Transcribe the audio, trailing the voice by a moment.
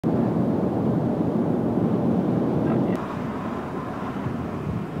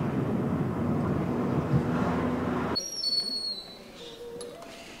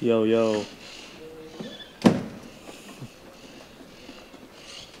Yo, yo.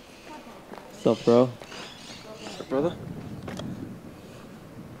 What's up, bro? What's up, brother?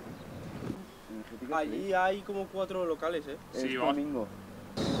 Allí hay como 4 locales, ¿eh? Sí, domingo.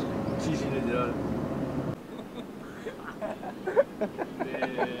 Sí, sí, literal.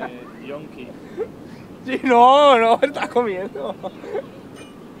 De Yonki. Sí, no, estás comiendo.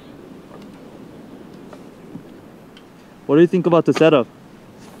 What do you think about the setup?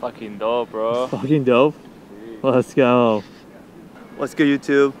 Fucking dope, bro. Fucking dope. Let's go. What's good,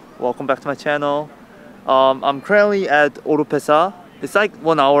 YouTube? Welcome back to my channel. I'm currently at Oropesa. It's like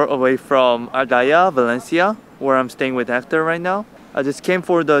 1 hour away from Aldaya, Valencia, where I'm staying with Hector right now. I just came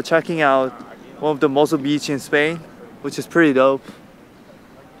for the checking out one of the muscle beach in Spain, which is pretty dope.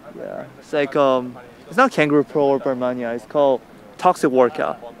 Yeah, it's like it's not Kangaroo Pro or Barmania. It's called Toxic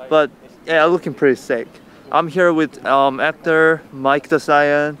Workout. But yeah, looking pretty sick. I'm here with Hector, Mike the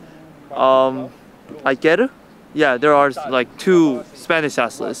Cyan, I get it. Yeah, there are like 2 Spanish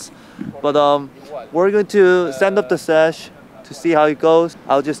athletes, but we're going to stand up the sesh to see how it goes.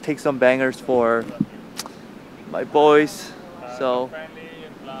 I'll just take some bangers for my boys. So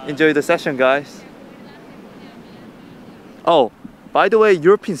enjoy the session, guys. Oh, by the way,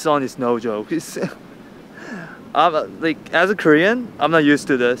 European sun is no joke. It's like, as a Korean, I'm not used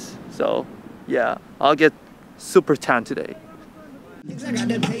to this. So yeah, I'll get super tan today. What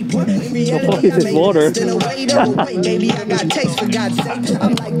the fuck is this water?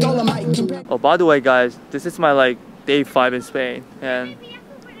 Oh, by the way, guys, this is my like day 5 in Spain, and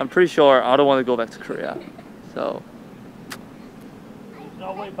I'm pretty sure I don't want to go back to Korea. So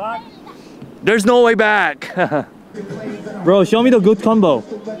No way back. there's no way back. Bro, show me the good combo.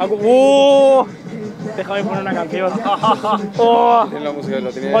 ¡Oh! Déjame poner una canción. Oh.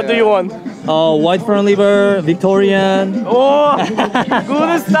 What do you want? White front lever, Victorian. Oh!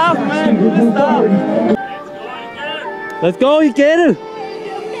 Good stuff, man. Good stuff. Let's go, you get it.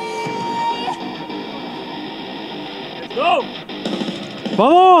 Let's go.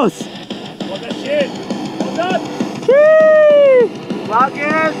 Vamos. What the shit? Hold on. Whee! Lock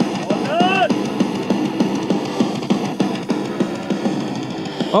in. Hold on.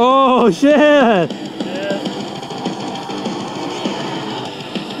 Oh shit!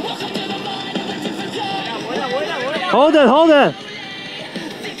 Hold it, hold it!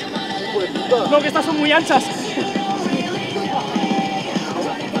 No, que estas son muy anchas.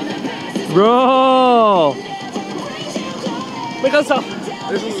 Bro! Me he cansado.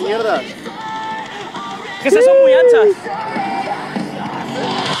 Eres un mierda. Que estas son muy anchas.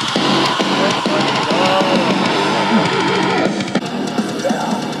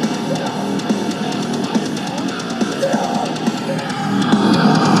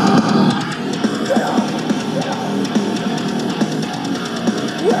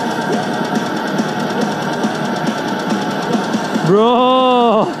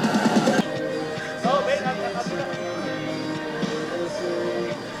 Bro!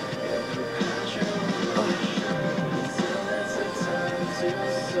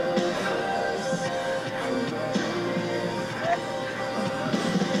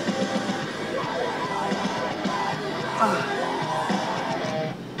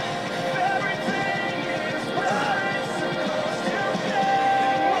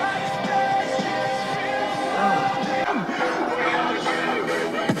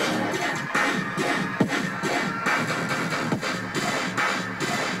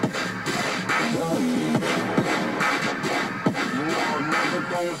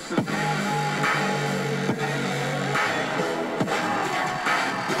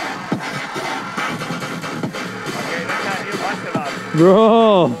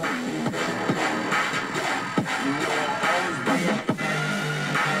 Bro!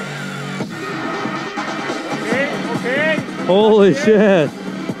 Okay. Holy shit!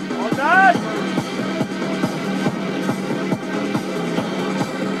 Hold on.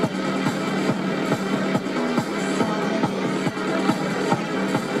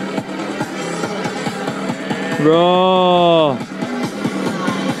 Bro!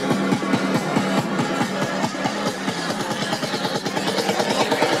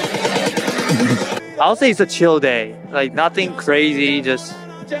 I'll say it's a chill day. Like nothing crazy, just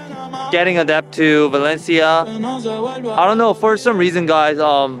getting adapted to Valencia. I don't know, for some reason, guys,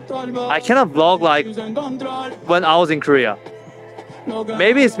 I cannot vlog like when I was in Korea.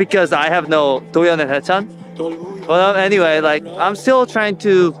 Maybe it's because I have no Doyeon and Haechan. But anyway, like I'm still trying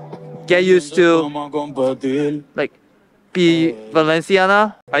to get used to like be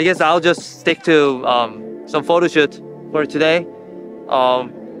Valenciana. I guess I'll just stick to some photo shoot for today.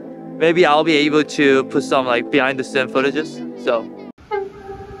 Maybe I'll be able to put some like behind the scene footages. So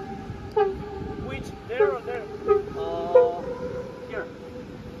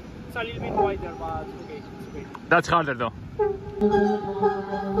It's a little bit wider, but okay. It's okay. That's harder though.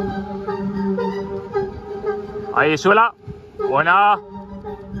 Ahí, suela. Buena.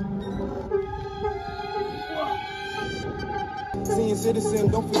 Seeing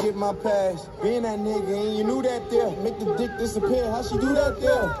citizen, don't forget my past. Being that nigga, and you knew that there. Make the dick disappear. How she do that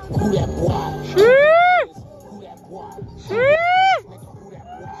there? Who that boy? Who that boy?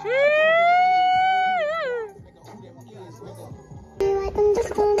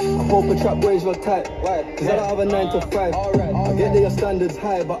 I hope a trap boys look tight, right? Cause I don't have a 9 to 5. I get that your standards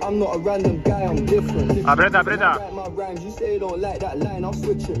high, but I'm not a random guy, I'm different. Apreta, apreta. Like my rhymes, you say you don't like that line, I'll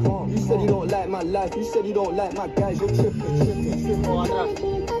switch it. You said you don't like my life, you said you don't like my guys, you're tripping.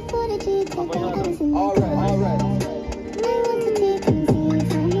 Alright.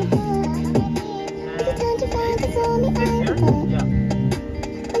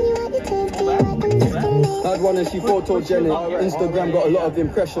 Had one and she photogenic. Instagram got a lot of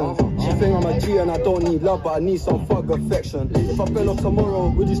impressions. She think I'm a G and I don't need love, but I need some fuck affection. If I fell off tomorrow,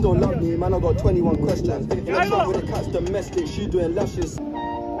 would you still love me? Man, I got 21 questions. In a truck with a catch domestic, she doing lashes.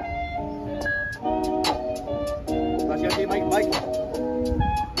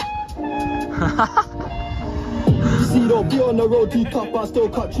 See, don't be on the road too tough, I still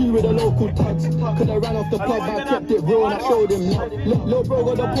cut you with a local touch. Cause I ran off the pub, I kept it real and I showed him love. Little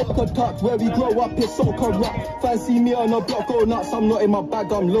bro got the poker touch, where we grow up is so corrupt. Fancy me on the block, go nuts, I'm not in my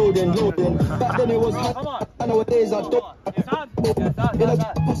bag, I'm loading. Back then it was hot, and nowadays I don't. In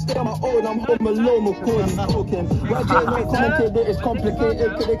a stay on my own, I'm home alone, of course, smoking. Why do you not complicated? It's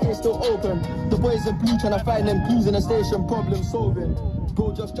complicated, cause the case still open. The boys in blue trying to find them clues in the station, problem solving.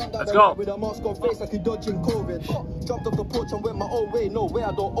 Bro, just jumped out the road with a mask on face like he dodging COVID. Jumped off the porch and went my own way, no way,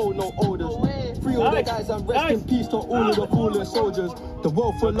 I don't owe no orders. Free all the guys and rest in peace to all of the fallen soldiers. The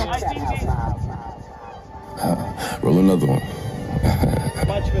world full of... Roll another one.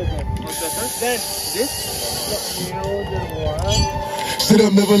 Much better. Then this. Sit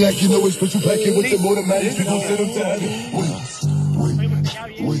up never like you know it's special packet with the automatic. You gon' sit them down.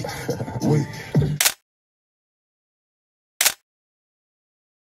 Wait.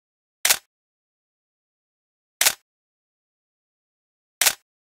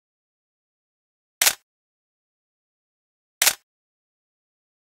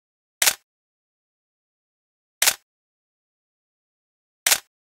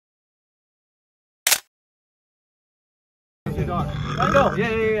 Go.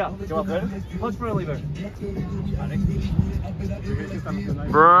 Yeah. Go up there. Punch for a lever.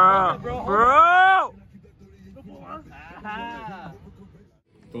 Bro.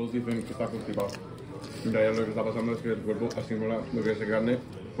 Todos dicen que está constipado. En realidad lo que está pasando es que el cuerpo asimila lo que es carne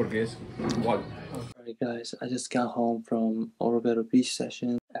porque es igual. Alright guys, I just got home from Oropesa Beach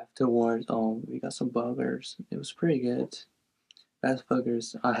session. Afterward, we got some burgers. It was pretty good. Best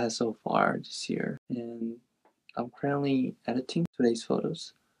burgers I had so far this year. And I'm currently editing today's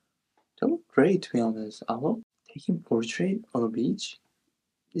photos. They look great, to be honest. I love taking portrait on the beach.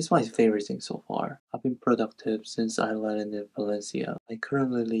 It's my favorite thing so far. I've been productive since I landed in Valencia. I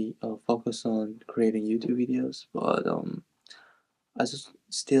currently focus on creating YouTube videos, but I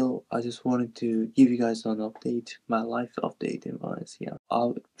just wanted to give you guys an update, my life update in Valencia.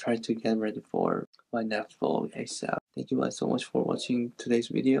 I'll try to get ready for my next vlog ASAP. Thank you guys so much for watching today's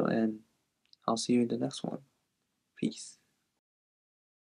video, and I'll see you in the next one. Peace.